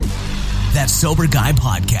That Sober Guy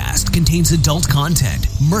podcast contains adult content,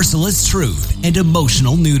 merciless truth, and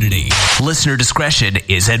emotional nudity. Listener discretion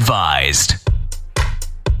is advised.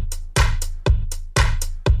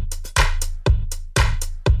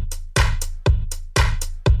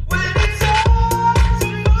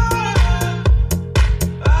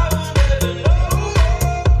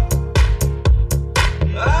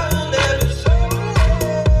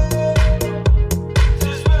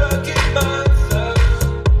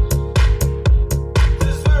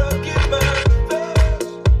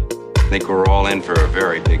 I think we're all in for a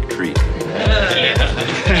very big treat.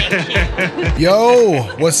 Yo,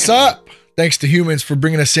 what's up? Thanks to Humans for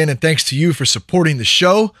bringing us in, and thanks to you for supporting the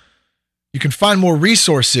show. You can find more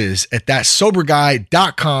resources at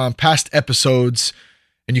thatsoberguy.com, past episodes,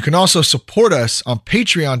 and you can also support us on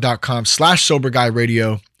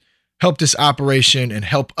patreon.com/soberguyradio. Help this operation and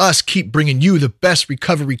help us keep bringing you the best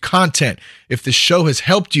recovery content. If this show has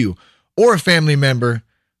helped you or a family member,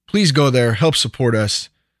 please go there, help support us.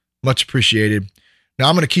 Much appreciated. Now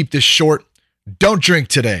I'm going to keep this short. Don't drink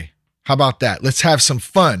today. How about that? Let's have some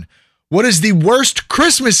fun. What is the worst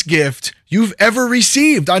Christmas gift you've ever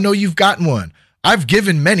received? I know you've gotten one. I've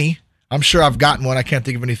given many. I'm sure I've gotten one. I can't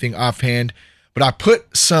think of anything offhand, but I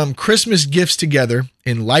put some Christmas gifts together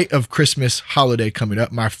in light of Christmas holiday coming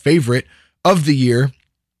up, my favorite of the year.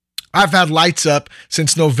 I've had lights up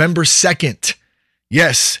since November 2nd.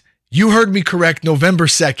 Yes, you heard me correct, November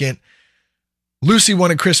 2nd. Lucy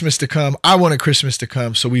wanted Christmas to come. I wanted Christmas to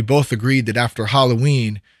come. So we both agreed that after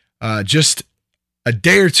Halloween, just a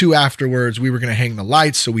day or two afterwards, we were going to hang the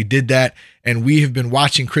lights. So we did that. And we have been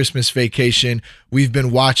watching Christmas Vacation. We've been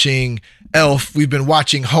watching Elf. We've been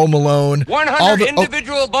watching Home Alone. 100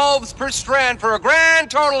 individual bulbs per strand for a grand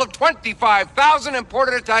total of 25,000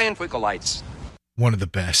 imported Italian twinkle lights. One of the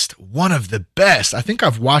best. One of the best. I think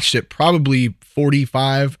I've watched it probably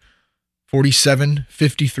 45, 47,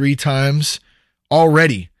 53 times.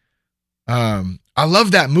 Already. I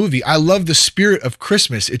love that movie. I love the spirit of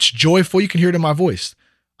Christmas. It's joyful. You can hear it in my voice.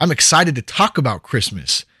 I'm excited to talk about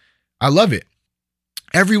Christmas. I love it.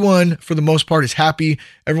 Everyone, for the most part, is happy.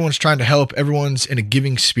 Everyone's trying to help. Everyone's in a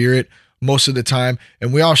giving spirit most of the time.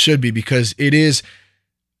 And we all should be, because it is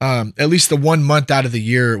at least the 1 month out of the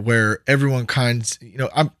year where everyone I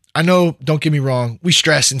know, don't get me wrong, we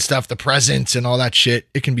stress and stuff, the presents and all that shit.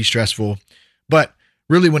 It can be stressful. But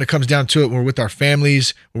really, when it comes down to it, we're with our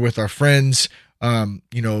families, we're with our friends,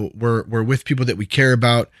 we're with people that we care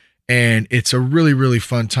about, and it's a really, really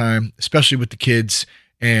fun time, especially with the kids,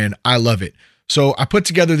 and I love it. So I put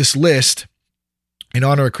together this list in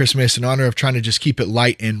honor of Christmas, in honor of trying to just keep it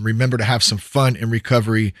light and remember to have some fun in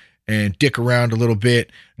recovery and dick around a little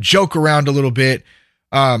bit, joke around a little bit.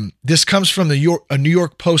 This comes from a New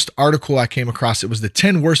York Post article I came across. It was the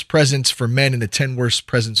 10 worst presents for men and the 10 worst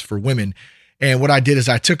presents for women. And what I did is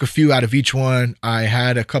I took a few out of each one. I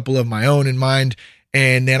had a couple of my own in mind,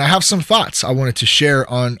 and then I have some thoughts I wanted to share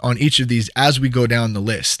on each of these as we go down the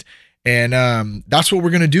list. And that's what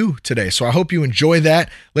we're going to do today. So I hope you enjoy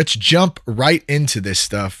that. Let's jump right into this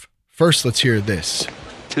stuff. First, let's hear this.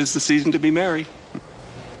 'Tis the season to be merry.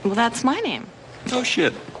 Well, that's my name. Oh,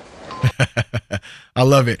 shit. I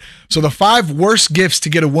love it. So the 5 worst gifts to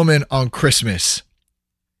get a woman on Christmas.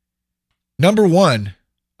 Number 1.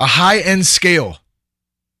 A high-end scale.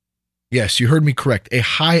 Yes, you heard me correct. A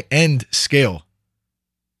high-end scale.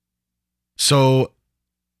 So,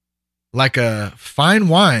 like a fine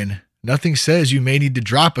wine, nothing says you may need to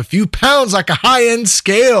drop a few pounds like a high-end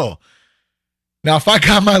scale. Now, if I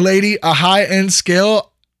got my lady a high-end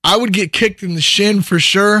scale, I would get kicked in the shin for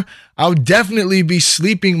sure. I would definitely be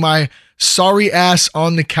sleeping my sorry ass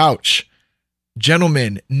on the couch.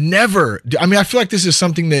 Gentlemen, never. I mean, I feel like this is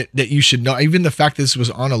something that you should know. Even the fact that this was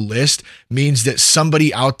on a list means that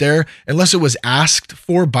somebody out there, unless it was asked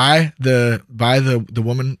for by the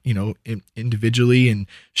woman, individually, and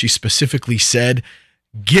she specifically said,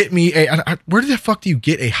 "Get me where the fuck do you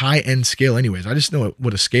get a high-end scale anyways? I just know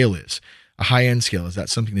what a scale is. A high-end scale, is that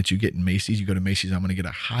something that you get in Macy's? You go to Macy's, I'm going to get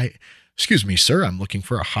excuse me, sir, I'm looking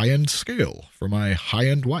for a high-end scale for my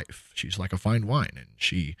high-end wife. She's like a fine wine, and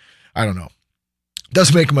I don't know.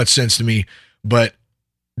 Doesn't make much sense to me, but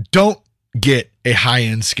don't get a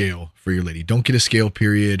high-end scale for your lady. Don't get a scale,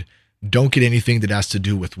 period. Don't get anything that has to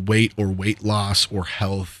do with weight or weight loss or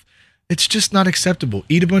health. It's just not acceptable.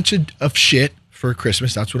 Eat a bunch of shit for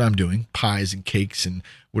Christmas. That's what I'm doing. Pies and cakes and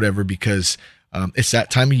whatever, because It's that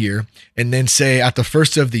time of year. And then say at the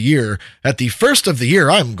first of the year,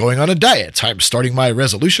 I'm going on a diet. I'm starting my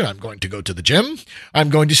resolution. I'm going to go to the gym. I'm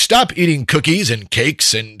going to stop eating cookies and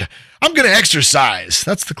cakes, and I'm going to exercise.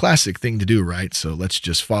 That's the classic thing to do, right? So let's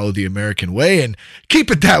just follow the American way and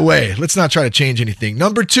keep it that way. Let's not try to change anything.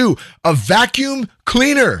 Number 2, a vacuum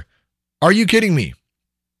cleaner. Are you kidding me?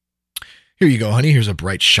 Here you go, honey. Here's a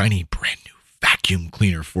bright, shiny, brand new vacuum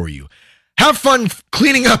cleaner for you. Have fun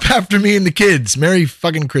cleaning up after me and the kids. Merry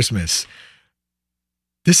fucking Christmas.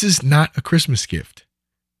 This is not a Christmas gift.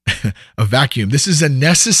 A vacuum. This is a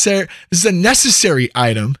necessary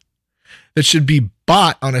item that should be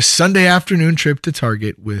bought on a Sunday afternoon trip to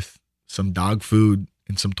Target with some dog food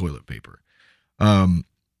and some toilet paper.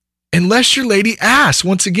 Unless your lady asks.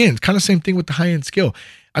 Once again, kind of same thing with the high-end scale.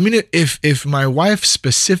 I mean, if my wife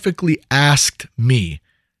specifically asked me,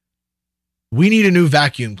 we need a new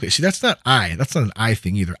vacuum cleaner. See, that's not an I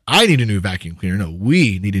thing either. I need a new vacuum cleaner. No,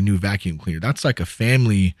 we need a new vacuum cleaner. That's like it's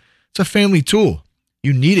a family tool.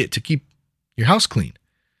 You need it to keep your house clean.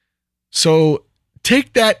 So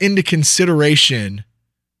take that into consideration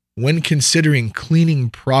when considering cleaning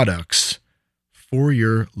products for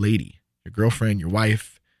your lady, your girlfriend, your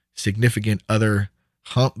wife, significant other,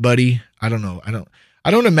 hump buddy. I don't know.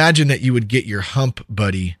 I don't imagine that you would get your hump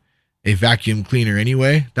buddy a vacuum cleaner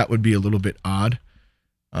anyway. That would be a little bit odd.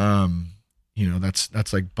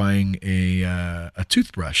 That's like buying a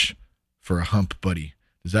toothbrush for a hump buddy.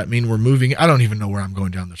 Does that mean we're moving? I don't even know where I'm going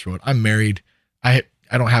down this road. I'm married. I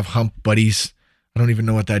don't have hump buddies. I don't even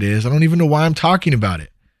know what that is. I don't even know why I'm talking about it.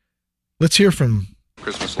 Let's hear from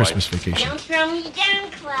Christmas Vacation. Don't throw me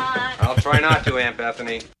down, Clark. I'll try not to, Aunt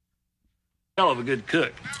Bethany. Hell of a good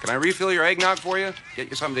cook. Can I refill your eggnog for you? Get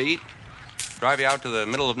you something to eat? Drive you out to the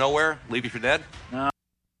middle of nowhere? Leave you for dead?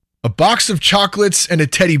 A box of chocolates and a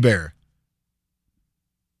teddy bear.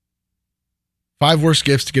 5 worst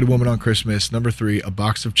gifts to get a woman on Christmas. Number 3, a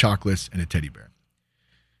box of chocolates and a teddy bear.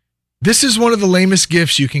 This is one of the lamest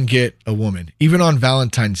gifts you can get a woman, even on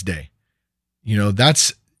Valentine's Day. You know,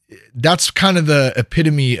 that's kind of the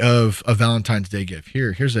epitome of a Valentine's Day gift.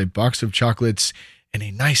 Here's a box of chocolates and a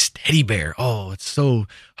nice teddy bear. Oh, it's so,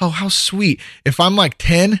 how sweet. If I'm like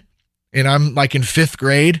 10 and I'm like in 5th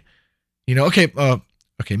grade,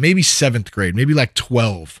 maybe 7th grade, maybe like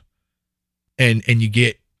 12. And you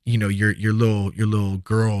get, your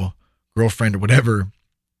little girlfriend or whatever,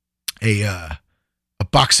 a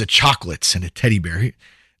box of chocolates and a teddy bear.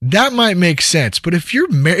 That might make sense. But if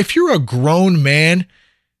you're a grown man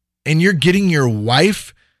and you're getting your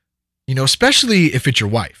wife, especially if it's your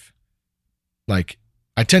wife, like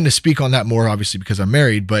I tend to speak on that more obviously because I'm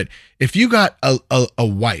married, but if you got a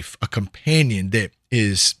wife, a companion that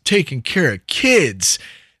is taking care of kids,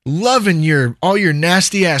 loving all your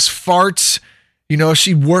nasty ass farts,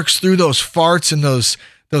 she works through those farts and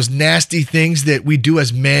those nasty things that we do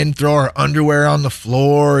as men, throw our underwear on the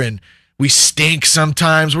floor and we stink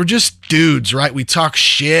sometimes. We're just dudes, right? We talk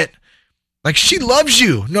shit. Like she loves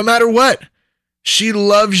you no matter what. She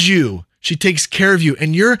loves you. She takes care of you.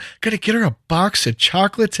 And you're going to get her a box of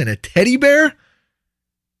chocolates and a teddy bear?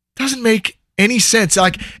 Doesn't make any sense.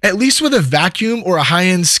 Like at least with a vacuum or a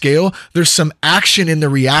high-end scale, there's some action in the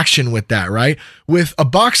reaction with that, right? With a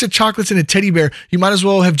box of chocolates and a teddy bear, you might as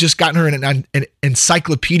well have just gotten her an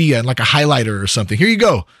encyclopedia and like a highlighter or something. Here you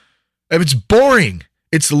go. If it's boring,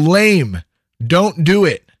 it's lame. Don't do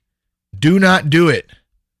it. Do not do it.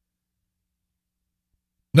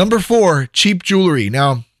 Number 4, cheap jewelry.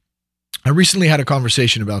 Now, I recently had a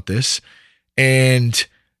conversation about this, and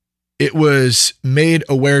it was made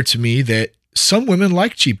aware to me that some women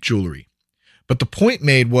like cheap jewelry. But the point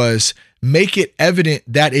made was make it evident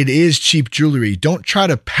that it is cheap jewelry. Don't try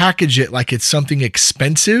to package it like it's something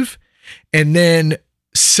expensive and then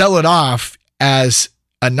sell it off as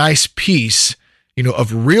a nice piece,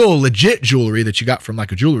 of real legit jewelry that you got from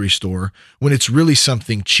like a jewelry store when it's really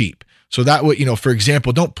something cheap. So that way, for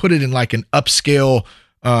example, don't put it in like an upscale,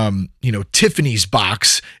 Tiffany's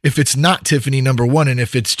box if it's not Tiffany, number 1, and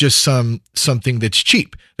if it's just something that's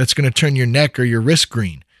cheap, that's going to turn your neck or your wrist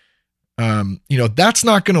green. That's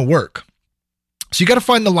not going to work. So you got to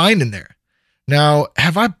find the line in there. Now,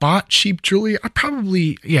 have I bought cheap jewelry? I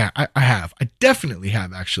have. I definitely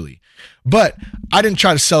have actually. But I didn't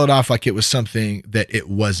try to sell it off like it was something that it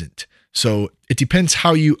wasn't. So it depends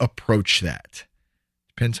how you approach that.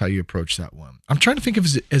 Depends how you approach that one. I'm trying to think of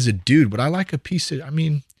as a dude, would I like a piece of,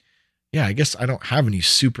 I guess I don't have any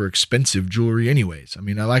super expensive jewelry anyways.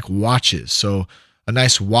 I like watches. So a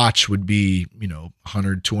nice watch would be, $100,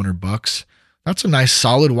 $200. That's a nice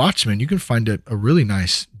solid watch, man. You can find a really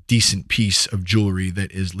nice, decent piece of jewelry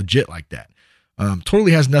that is legit like that.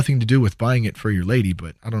 Totally has nothing to do with buying it for your lady,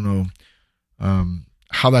 but I don't know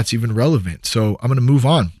how that's even relevant. So I'm going to move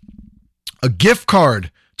on. A gift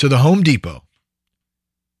card to the Home Depot.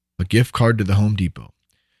 A gift card to the Home Depot.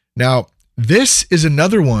 Now, this is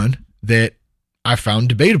another one that I found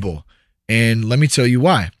debatable. And let me tell you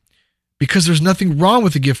why. Because there's nothing wrong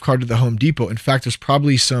with a gift card to the Home Depot. In fact, there's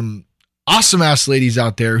probably some awesome ass ladies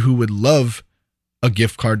out there who would love a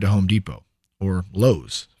gift card to Home Depot or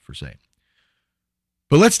Lowe's, per se.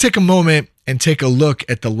 But let's take a moment and take a look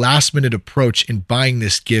at the last minute approach in buying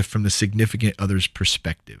this gift from the significant other's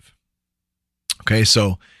perspective. Okay,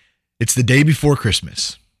 so it's the day before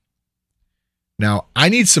Christmas. Now, I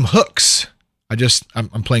need some hooks.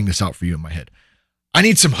 I'm playing this out for you in my head. I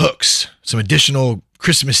need some hooks, some additional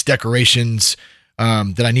Christmas decorations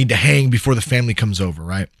that I need to hang before the family comes over,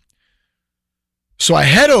 right? So I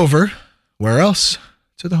head over, where else?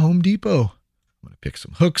 To the Home Depot. I'm going to pick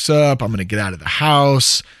some hooks up. I'm going to get out of the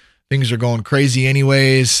house. Things are going crazy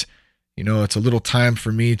anyways. You know, it's a little time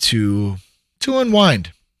for me to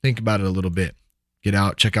unwind, think about it a little bit. Get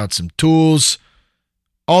out, check out some tools.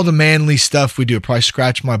 All the manly stuff we do. Probably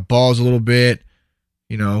scratch my balls a little bit.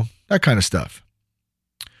 You know, that kind of stuff.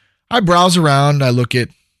 I browse around. I look at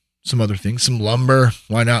some other things. Some lumber.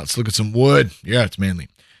 Why not? Let's look at some wood. Yeah, it's manly.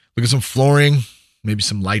 Look at some flooring. Maybe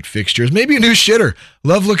some light fixtures. Maybe a new shitter.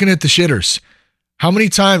 Love looking at the shitters. How many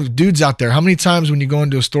times, dudes out there, how many times when you go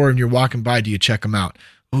into a store and you're walking by, do you check them out?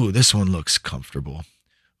 Ooh, this one looks comfortable.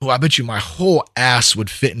 Ooh, I bet you my whole ass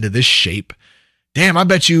would fit into this shape. Damn, I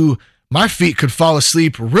bet you my feet could fall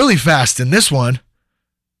asleep really fast in this one.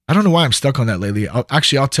 I don't know why I'm stuck on that lately.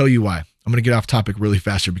 I'll tell you why. I'm going to get off topic really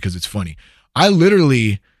faster because it's funny. I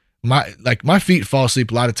literally, my feet fall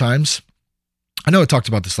asleep a lot of times. I know I talked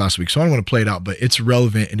about this last week, so I don't want to play it out, but it's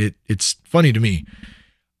relevant and it's funny to me.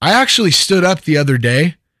 I actually stood up the other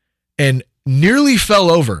day and nearly fell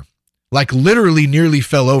over, like literally nearly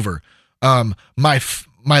fell over.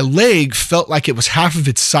 My leg felt like it was half of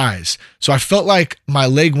its size. So I felt like my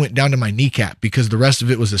leg went down to my kneecap because the rest of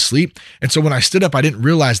it was asleep. And so when I stood up, I didn't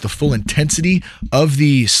realize the full intensity of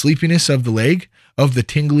the sleepiness of the leg, of the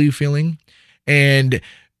tingly feeling. And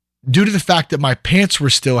due to the fact that my pants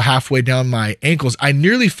were still halfway down my ankles, I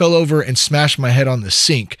nearly fell over and smashed my head on the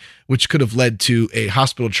sink, which could have led to a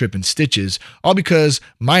hospital trip and stitches, all because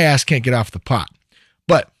my ass can't get off the pot.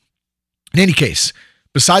 But in any case,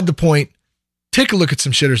 beside the point, take a look at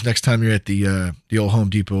some shitters next time you're at the old Home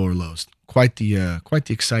Depot or Lowe's. Quite the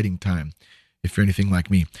exciting time if you're anything like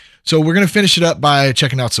me. So we're going to finish it up by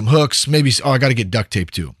checking out some hooks. Maybe, I got to get duct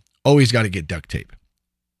tape too. Always got to get duct tape.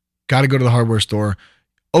 Got to go to the hardware store.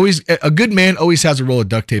 Always, a good man always has a roll of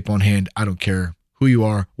duct tape on hand. I don't care who you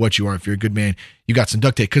are, what you are. If you're a good man, you got some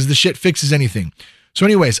duct tape because the shit fixes anything. So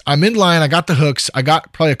anyways, I'm in line. I got the hooks. I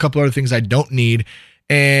got probably a couple other things I don't need.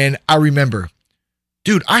 And I remember,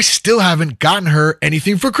 dude, I still haven't gotten her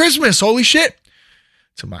anything for Christmas. Holy shit.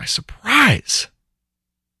 To my surprise,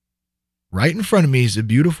 right in front of me is a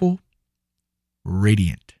beautiful,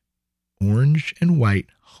 radiant, orange and white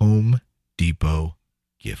Home Depot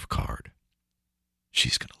gift card.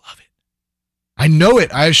 She's going to love it. I know it.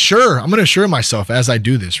 I'm going to assure myself as I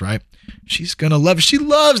do this, right? She's going to love it. She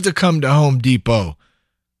loves to come to Home Depot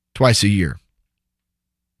twice a year.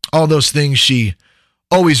 All those things she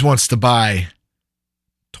always wants to buy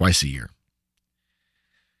twice a year.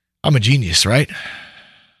 I'm a genius, right?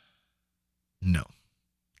 No.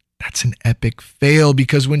 That's an epic fail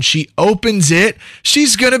because when she opens it,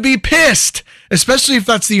 she's going to be pissed, especially if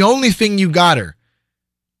that's the only thing you got her.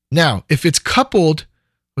 Now, if it's coupled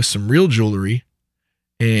with some real jewelry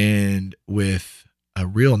and with a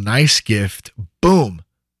real nice gift, boom,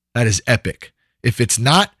 that is epic. If it's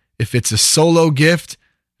not, if it's a solo gift,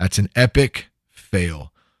 that's an epic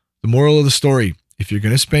fail. The moral of the story, if you're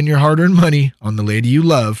going to spend your hard-earned money on the lady you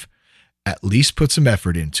love, at least put some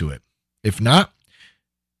effort into it. If not,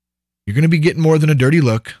 you're going to be getting more than a dirty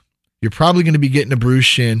look. You're probably going to be getting a bruised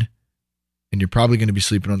shin. And you're probably going to be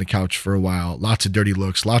sleeping on the couch for a while. Lots of dirty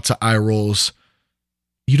looks, lots of eye rolls.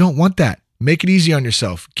 You don't want that. Make it easy on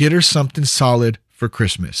yourself. Get her something solid for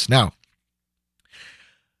Christmas. Now,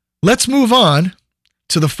 let's move on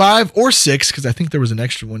to the 5 or 6, because I think there was an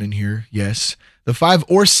extra one in here. Yes. The 5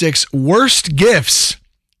 or 6 worst gifts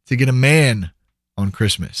to get a man on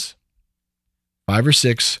Christmas. 5 or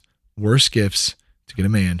 6 worst gifts to get a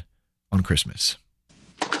man on Christmas.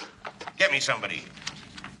 Get me somebody.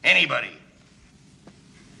 Anybody.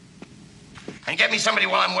 And get me somebody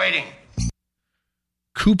while I'm waiting.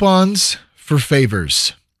 Coupons for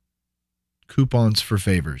favors. Coupons for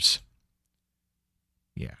favors.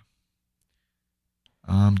 Yeah.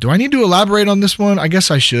 Do I need to elaborate on this one? I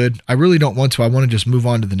guess I should. I really don't want to. I want to just move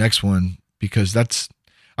on to the next one because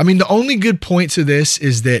the only good point to this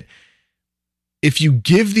is that if you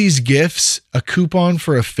give these gifts a coupon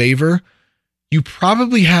for a favor, you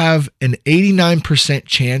probably have an 89%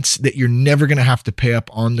 chance that you're never going to have to pay up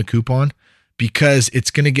on the coupon because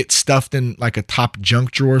it's going to get stuffed in like a top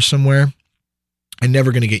junk drawer somewhere and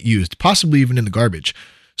never going to get used, possibly even in the garbage.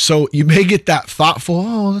 So you may get that thoughtful,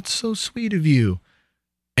 oh, that's so sweet of you,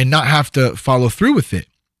 and not have to follow through with it.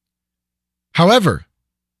 However,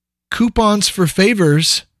 coupons for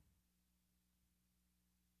favors,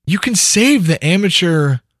 you can save the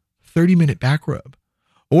amateur 30-minute back rub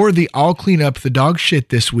or the I'll clean up the dog shit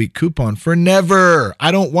this week coupon for never.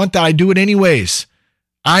 I don't want that. I do it anyways.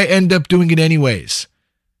 I end up doing it anyways.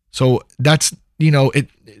 So that's,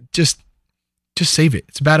 just save it.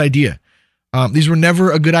 It's a bad idea. These were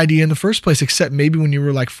never a good idea in the first place, except maybe when you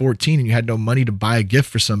were like 14 and you had no money to buy a gift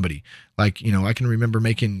for somebody. Like, I can remember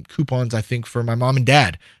making coupons, I think, for my mom and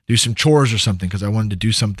dad, do some chores or something because I wanted to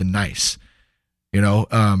do something nice.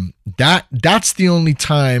 That's the only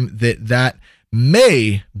time that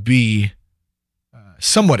may be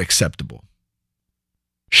somewhat acceptable.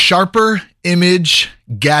 Sharper image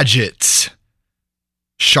gadgets.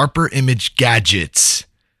 Sharper image gadgets.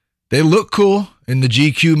 They look cool in the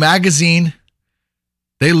GQ magazine.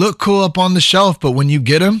 They look cool up on the shelf, but when you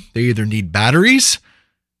get them, they either need batteries,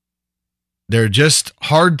 they're just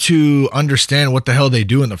hard to understand what the hell they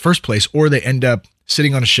do in the first place, or they end up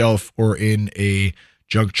sitting on a shelf or in a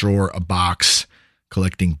junk drawer, a box,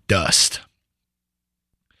 collecting dust.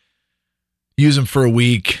 Use them for a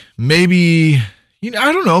week. Maybe, I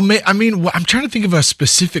don't know. I'm trying to think of a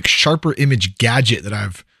specific sharper image gadget that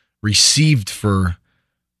I've received for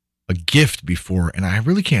a gift before, and I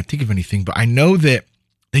really can't think of anything, but I know that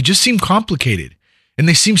they just seem complicated and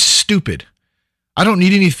they seem stupid. I don't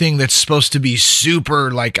need anything that's supposed to be super,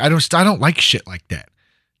 like, I don't like shit like that.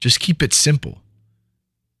 Just keep it simple.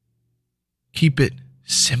 Keep it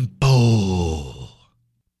simple.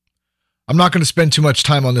 I'm not going to spend too much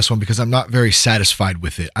time on this one because I'm not very satisfied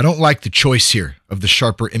with it. I don't like the choice here of the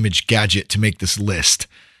sharper image gadget to make this list,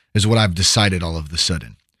 is what I've decided all of a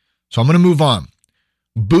sudden. So I'm going to move on.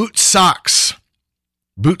 Boot socks.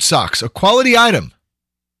 Boot socks, a quality item.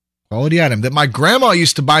 Quality item that my grandma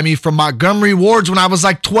used to buy me from Montgomery Wards when I was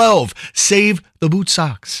like 12. Save the boot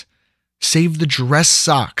socks. Save the dress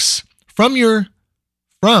socks. Depends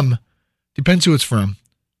who it's from.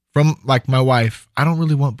 From like my wife, I don't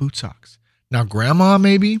really want boot socks. Now grandma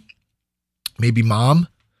maybe mom,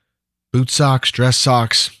 boot socks, dress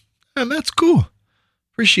socks, and that's cool.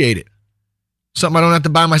 Appreciate it. Something I don't have to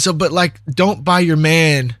buy myself, but like don't buy your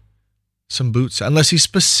man some boots unless he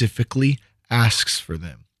specifically asks for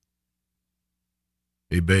them.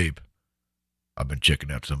 Hey, babe, I've been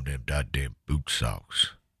checking out some of them goddamn boot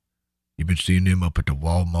socks. You been seeing them up at the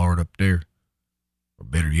Walmart up there? Or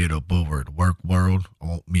better yet, up over at Work World? I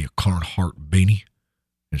want me a Carhartt beanie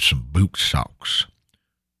and some boot socks.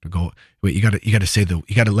 To go. Wait, you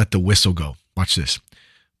gotta let the whistle go. Watch this.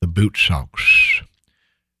 The boot socks.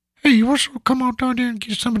 Hey, you want to come out down there and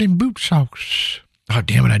get some of them boot socks? Oh,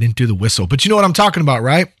 damn it, I didn't do the whistle. But you know what I'm talking about,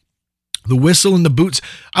 right? The whistle and the boots.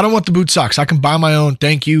 I don't want the boot socks. I can buy my own.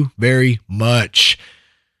 Thank you very much.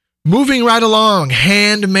 Moving right along.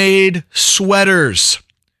 Handmade sweaters.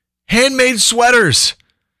 Handmade sweaters.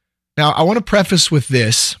 Now, I want to preface with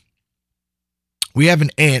this. We have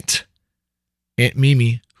an Aunt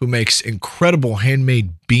Mimi, who makes incredible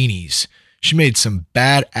handmade beanies. She made some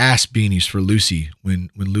badass beanies for Lucy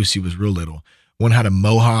when Lucy was real little. One had a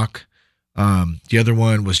mohawk. The other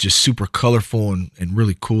one was just super colorful and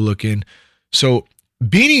really cool looking. So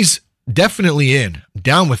beanies definitely in.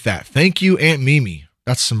 Down with that. Thank you, Aunt Mimi.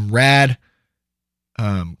 That's some rad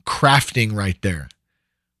crafting right there.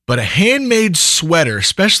 But a handmade sweater,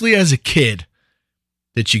 especially as a kid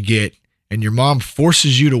that you get and your mom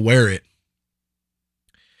forces you to wear it,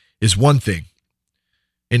 is one thing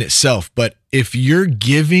in itself. But if you're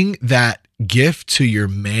giving that gift to your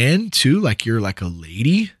man too, like you're like a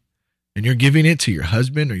lady, and you're giving it to your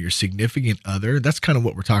husband or your significant other, that's kind of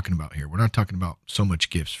what we're talking about here. We're not talking about so much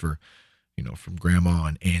gifts for, from grandma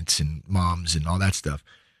and aunts and moms and all that stuff.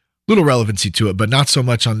 Little relevancy to it, but not so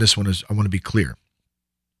much on this one. As I want to be clear.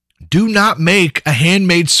 Do not make a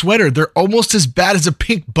handmade sweater. They're almost as bad as a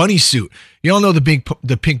pink bunny suit. You all know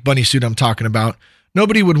the pink bunny suit I'm talking about.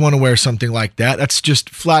 Nobody would want to wear something like that. That's just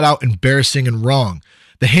flat out embarrassing and wrong.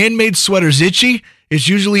 The handmade sweater's itchy. It's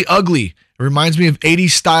usually ugly. It reminds me of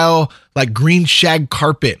 80s style, like green shag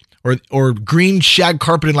carpet or green shag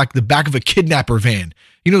carpet in like the back of a kidnapper van.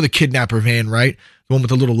 You know the kidnapper van, right? The one with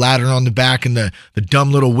the little ladder on the back and the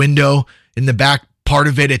dumb little window in the back part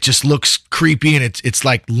of it. It just looks creepy, and it's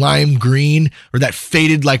like lime green, or that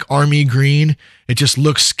faded like army green. It just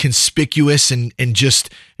looks conspicuous and just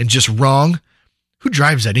wrong. Who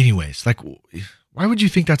drives that anyways? Like, why would you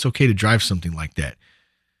think that's okay to drive something like that?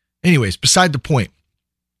 Anyways, beside the point.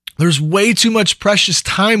 There's way too much precious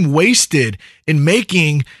time wasted in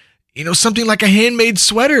making, something like a handmade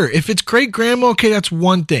sweater. If it's great grandma, okay, that's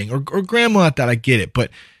one thing. Or grandma at that, I get it.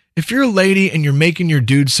 But if you're a lady and you're making your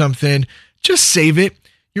dude something, just save it.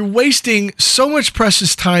 You're wasting so much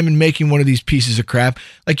precious time in making one of these pieces of crap.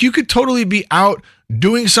 Like, you could totally be out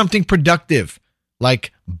doing something productive,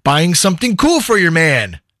 like buying something cool for your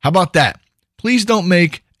man. How about that? Please don't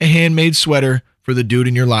make a handmade sweater for the dude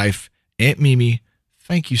in your life. Aunt Mimi,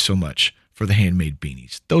 thank you so much for the handmade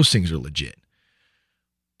beanies. Those things are legit.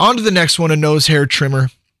 On to the next one, a nose hair trimmer.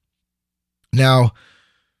 Now,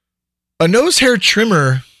 a nose hair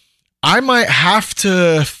trimmer, I might have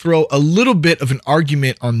to throw a little bit of an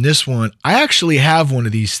argument on this one. I actually have one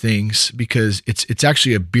of these things because it's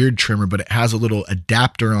actually a beard trimmer, but it has a little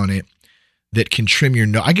adapter on it that can trim your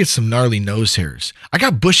nose. I get some gnarly nose hairs. I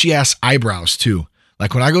got bushy ass eyebrows too.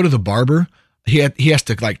 Like when I go to the barber, he has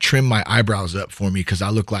to like trim my eyebrows up for me because I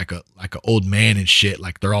look like a old man and shit.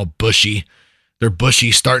 Like they're all bushy. They're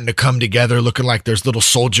bushy, starting to come together, looking like there's little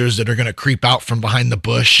soldiers that are going to creep out from behind the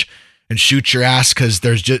bush and shoot your ass because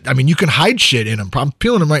there's just, you can hide shit in them. I'm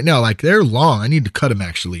peeling them right now. Like they're long. I need to cut them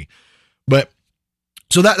actually. But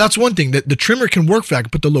so that's one thing that the trimmer can work for. I can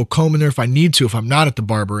put the little comb in there if I need to, if I'm not at the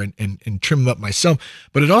barber and trim them up myself.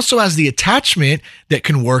 But it also has the attachment that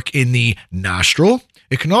can work in the nostril.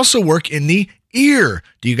 It can also work in the ear.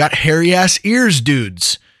 Do you got hairy ass ears,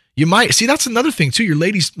 dudes? You might see, that's another thing too. Your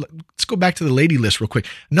ladies, let's go back to the lady list real quick.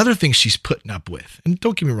 Another thing she's putting up with, and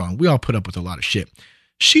don't get me wrong, we all put up with a lot of shit.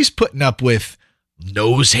 She's putting up with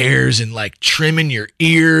nose hairs and like trimming your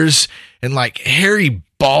ears and like hairy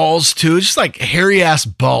balls too. It's just like hairy ass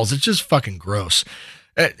balls. It's just fucking gross.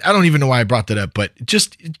 I don't even know why I brought that up, but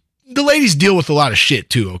just the ladies deal with a lot of shit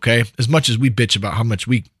too. Okay. As much as we bitch about how much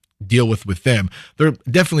we deal with them, they're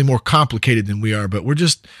definitely more complicated than we are, but we're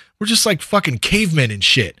just like fucking cavemen and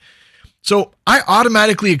shit. So I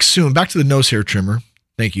automatically assume, back to the nose hair trimmer.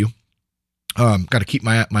 Thank you. Got to keep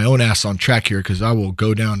my own ass on track here because I will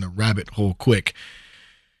go down the rabbit hole quick.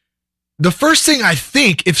 The first thing I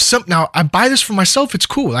think, now I buy this for myself, it's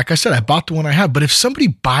cool. Like I said, I bought the one I have, but if somebody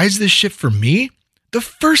buys this shit for me, the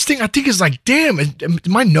first thing I think is like, damn, is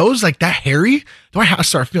my nose like that hairy? Do I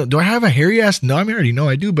have a hairy ass? No, I already know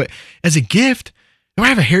I do, but as a gift, do I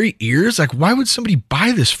have a hairy ears? Like, why would somebody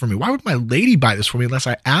buy this for me? Why would my lady buy this for me unless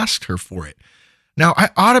I asked her for it? Now, I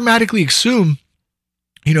automatically assume,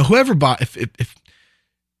 whoever bought,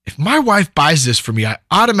 if my wife buys this for me, I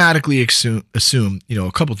automatically assume,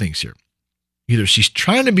 a couple things here. Either she's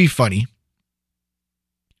trying to be funny,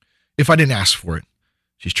 if I didn't ask for it.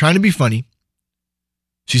 She's trying to be funny.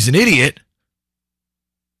 She's an idiot.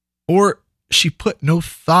 Or she put no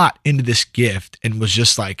thought into this gift and was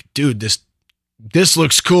just like, dude, this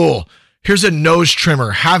looks cool. Here's a nose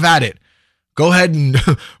trimmer. Have at it. Go ahead and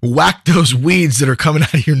whack those weeds that are coming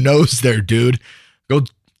out of your nose there, dude. Go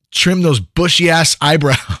trim those bushy ass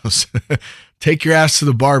eyebrows. Take your ass to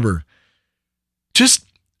the barber. Just,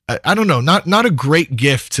 I don't know, not a great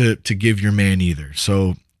gift to give your man either.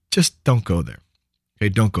 So just don't go there. Okay,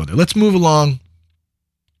 don't go there. Let's move along.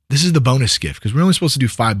 This is the bonus gift because we're only supposed to do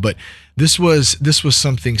 5, but this was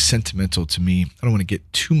something sentimental to me. I don't want to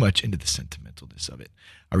get too much into the sentimentalness of it.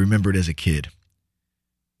 I remember it as a kid.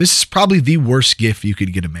 This is probably the worst gift you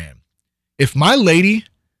could get a man. If my lady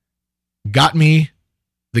got me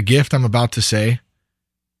the gift I'm about to say,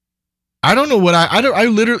 I don't know what I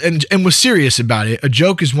literally, and was serious about it. A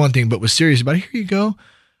joke is one thing, but was serious about it. Here you go.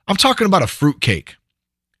 I'm talking about a fruitcake.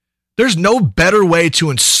 There's no better way to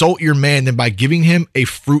insult your man than by giving him a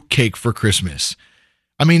fruitcake for Christmas.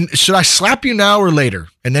 I mean, should I slap you now or later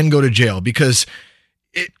and then go to jail? Because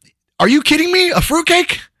are you kidding me? A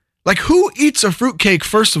fruitcake? Like, who eats a fruitcake,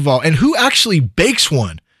 first of all, and who actually bakes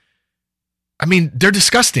one? I mean, they're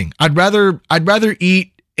disgusting. I'd rather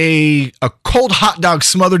eat a cold hot dog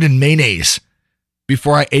smothered in mayonnaise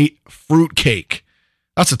before I ate fruitcake.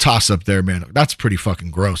 That's a toss up there, man. That's pretty fucking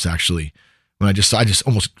gross, actually. When I just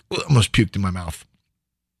almost puked in my mouth.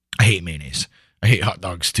 I hate mayonnaise. I hate hot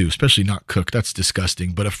dogs too, especially not cooked. That's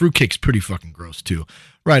disgusting. But a fruitcake's pretty fucking gross too.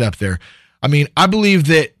 Right up there. I mean, I believe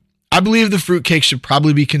the fruitcake should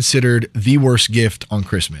probably be considered the worst gift on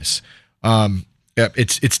Christmas.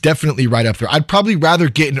 It's definitely right up there. I'd probably rather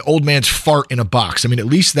get an old man's fart in a box. I mean, at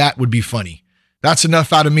least that would be funny. that's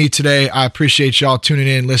enough out of me today. I appreciate y'all tuning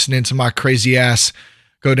in, listening to my crazy ass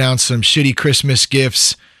go down some shitty Christmas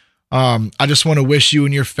gifts. I just want to wish you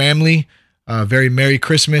and your family a very Merry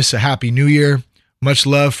Christmas, a Happy New Year. Much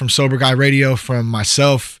love from Sober Guy Radio, from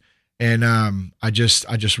myself. And I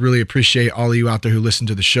just really appreciate all of you out there who listen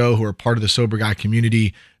to the show, who are part of the Sober Guy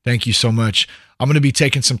community. Thank you so much. I'm going to be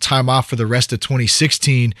taking some time off for the rest of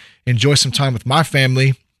 2016, enjoy some time with my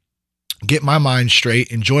family, get my mind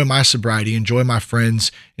straight, enjoy my sobriety, enjoy my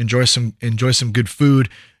friends, enjoy some good food,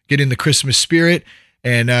 get in the Christmas spirit.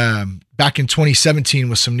 And back in 2017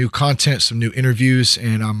 with some new content, some new interviews,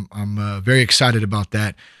 and I'm very excited about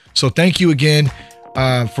that. So thank you again.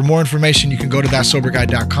 For more information, you can go to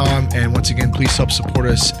thatsoberguy.com. And once again, please help support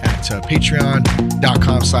us at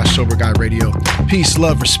patreon.com/soberguyradio. Peace,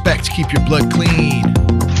 love, respect. Keep your blood clean.